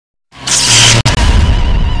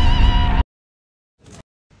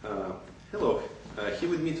here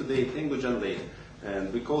with me today Djan,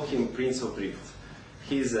 and we call him Prince of Drift.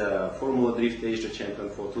 He's a Formula Drift Asia champion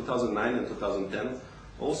for 2009 and 2010.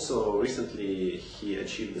 Also, recently he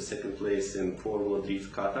achieved the second place in Formula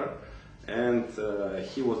Drift Qatar, and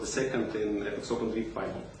he was the second in FXOpen Drift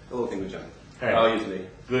final. Hello, Djan. Hi. How are you today?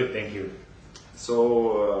 Good, thank you.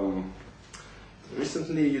 So,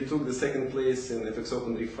 recently you took the second place in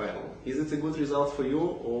FXOpen Drift final. Is it a good result for you,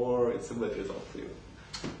 or it's a bad result for you?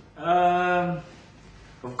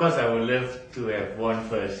 Of course, I would love to have won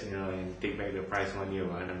first, and take back the prize money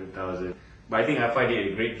of 100,000. But I think Alpha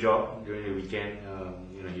did a great job during the weekend.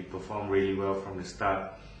 He performed really well from the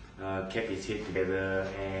start, kept his head together,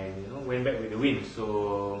 and went back with the win.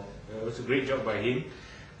 So it was a great job by him.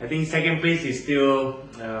 I think second place is still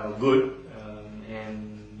good,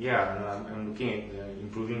 and yeah, I'm looking at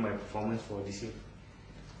improving my performance for this year.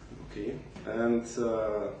 Okay, and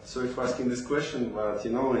sorry for asking this question, but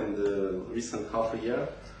in the recent half a year,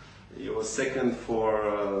 you were second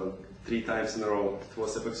for 3 times in a row. It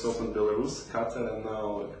was FXOpen Belarus, Qatar, and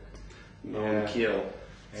now Kiel.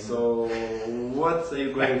 So, what are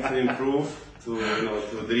you going to improve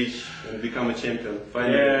to reach and become a champion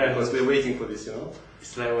finally? Yeah. Because we're waiting for this,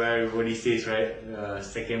 It's like what everybody says, right?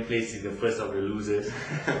 Second place is the first of the losers.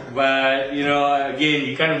 But again,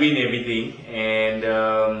 you can't win everything, and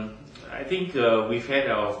I think we've had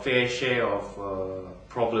our fair share of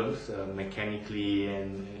problems mechanically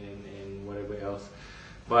and whatever else.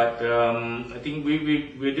 But I think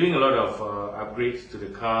we're doing a lot of upgrades to the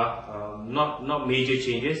car. Not major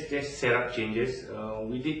changes, just setup changes.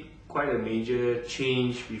 We did quite a major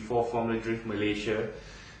change before Formula Drift Malaysia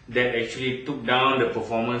that actually took down the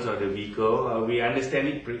performance of the vehicle. We understand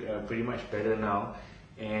it pretty much better now,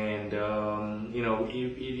 and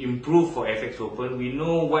it improved for FXOpen. We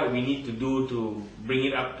know what we need to do to bring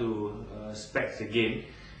it up to specs again,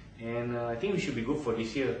 and I think we should be good for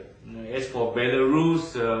this year. As for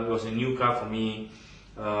Belarus, it was a new car for me.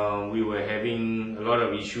 We were having a lot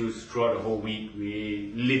of issues throughout the whole week.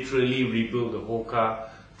 We literally rebuilt the whole car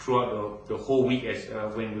throughout the whole week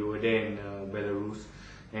when we were there in Belarus,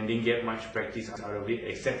 and didn't get much practice out of it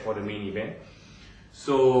except for the main event.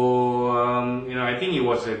 So I think it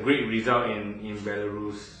was a great result in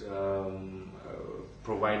Belarus,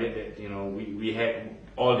 provided that we had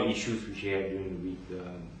all the issues which we had during the week.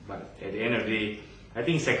 But at the end of the day, I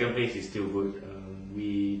think second place is still good.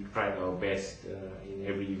 We tried our best in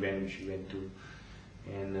every event which we went to,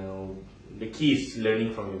 and the key is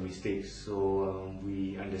learning from your mistakes. So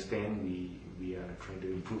we understand, we are trying to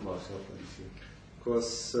improve ourselves for this year.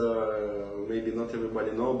 Because maybe not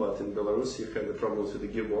everybody know, but in Belarus you had the problems with the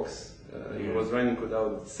gearbox. It was running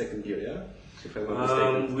without second gear, yeah? If I'm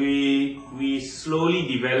not mistaken. We slowly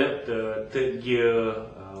developed the third gear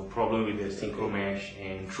problem with the synchro mesh,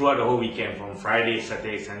 and throughout the whole weekend, from Friday,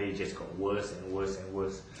 Saturday, Sunday, it just got worse and worse and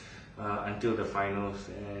worse until the finals.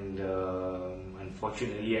 And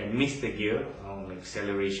unfortunately, I missed the gear on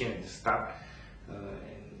acceleration at the start, and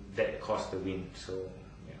that cost the win. So.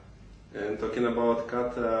 And talking about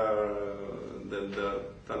Qatar, the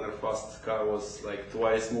Tanner Fast car was like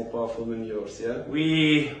twice more powerful than yours, yeah?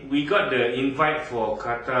 We got the invite for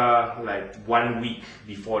Qatar like 1 week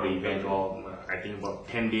before the event, or I think about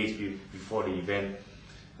 10 days before the event.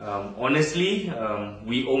 Honestly,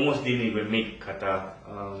 we almost didn't even make Qatar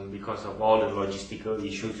because of all the logistical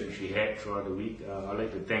issues which we had throughout the week. I'd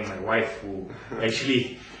like to thank my wife who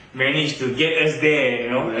actually managed to get us there,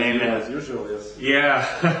 As usual, yes.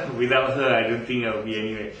 Yeah, without her, I don't think I'll be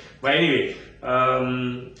anywhere. But anyway,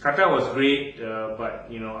 Qatar was great, but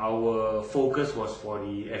our focus was for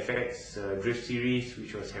the FX Drift Series,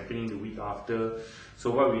 which was happening the week after. So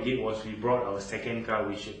what we did was we brought our second car,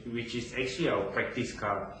 which is actually our practice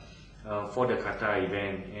car for the Qatar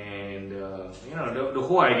event, and the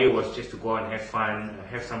whole idea was just to go out and have fun,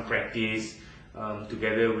 have some practice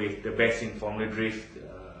together with the best in Formula Drift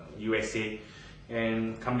USA,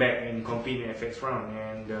 and come back and compete in the FX round.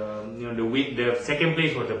 And the second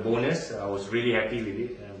place was a bonus. I was really happy with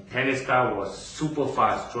it. Tanner's car was super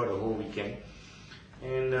fast throughout the whole weekend,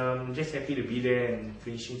 and just happy to be there, and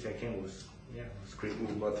finishing second was great.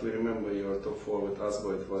 But we remember your top 4 with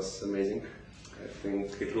Asbo. It was amazing. I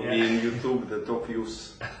think it will be in YouTube, the top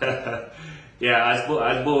views. Yeah,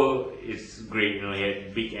 Asbo is great. He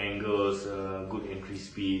had big angles, good entry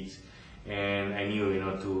speeds, and I knew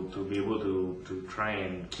to be able to try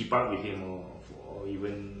and keep up with him, or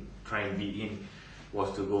even try and beat him,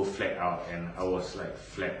 was to go flat out, and I was like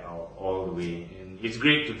flat out all the way. And it's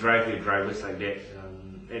great to drive with drivers like that,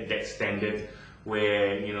 at that standard,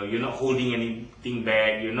 where you're not holding anything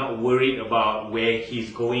back, you're not worried about where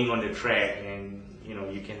he's going on the track, and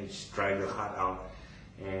you can just drive your heart out.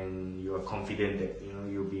 and you are confident that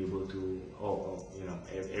you'll be able to,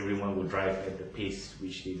 everyone will drive at the pace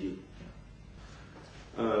which they did.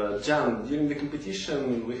 Djan, during the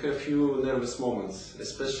competition we had a few nervous moments,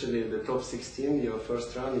 especially the top 16, your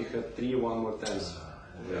first run, you had 3 one more times.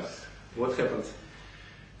 Yes. What happened?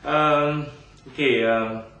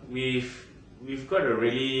 We've got a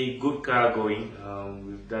really good car going.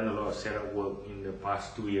 We've done a lot of setup work in the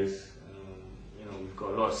past 2 years. We've got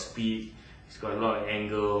a lot of speed, it's got a lot of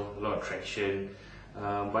angle, a lot of traction.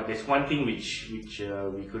 But there's one thing which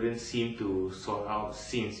we couldn't seem to sort out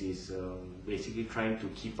since is basically trying to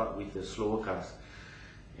keep up with the slower cars.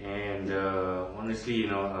 And honestly,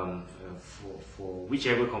 for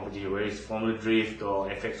whichever competition, whether it's Formula Drift or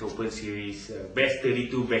FXOpen series, best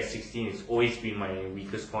 32, best 16 has always been my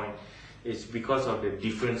weakest point. It's because of the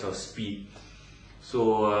difference of speed.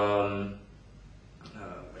 So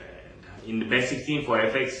in the best 16 for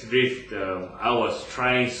FXdrift, I was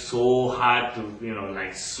trying so hard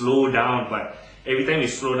to slow down, but every time you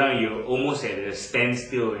slow down, you're almost at a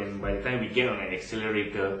standstill, and by the time we get on an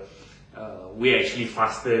accelerator, we're actually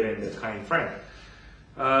faster than the car in front.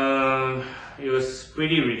 It was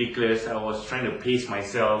pretty ridiculous. I was trying to pace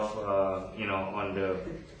myself, on the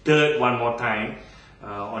third one more time.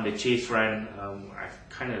 On the chase run, I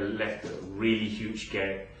kind of left a really huge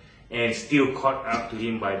gap and still caught up to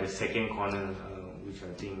him by the second corner, which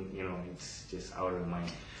I think, it's just out of mind.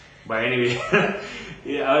 But anyway,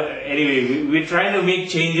 we're trying to make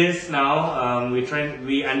changes now.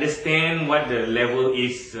 We understand what the level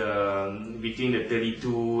is between the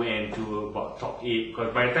 32 and to about top 8.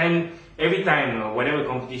 Because by the time, every time, whatever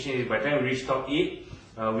competition is, by the time we reach top 8,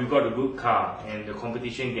 we've got a good car, and the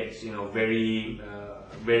competition gets,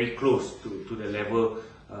 very close to the level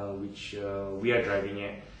which we are driving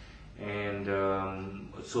at. And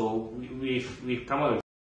so we've come up with